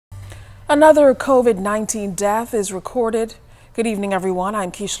Another COVID-19 death is recorded. Good evening, everyone.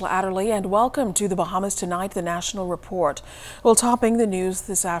 I'm Keishla Adderley, and welcome to the Bahamas Tonight, the National Report. Well, topping the news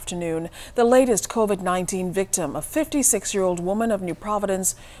this afternoon, the latest COVID-19 victim, a 56-year-old woman of New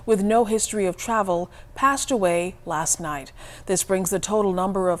Providence with no history of travel, passed away last night. This brings the total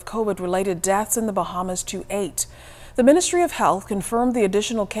number of COVID-related deaths in the Bahamas to 8. The Ministry of Health confirmed the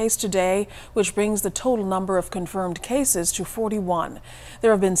additional case today, which brings the total number of confirmed cases to 41.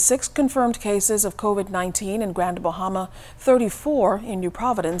 There have been 6 confirmed cases of COVID-19 in Grand Bahama, 34 in New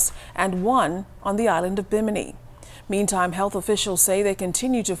Providence, and 1 on the island of Bimini. Meantime, health officials say they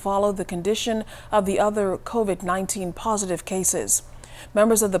continue to follow the condition of the other COVID-19 positive cases.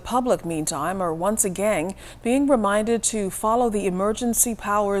 Members of the public, meantime, are once again being reminded to follow the emergency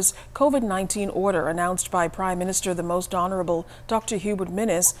powers COVID-19 order announced by Prime Minister the Most Honorable Dr. Hubert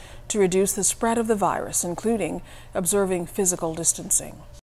Minnis to reduce the spread of the virus, including observing physical distancing.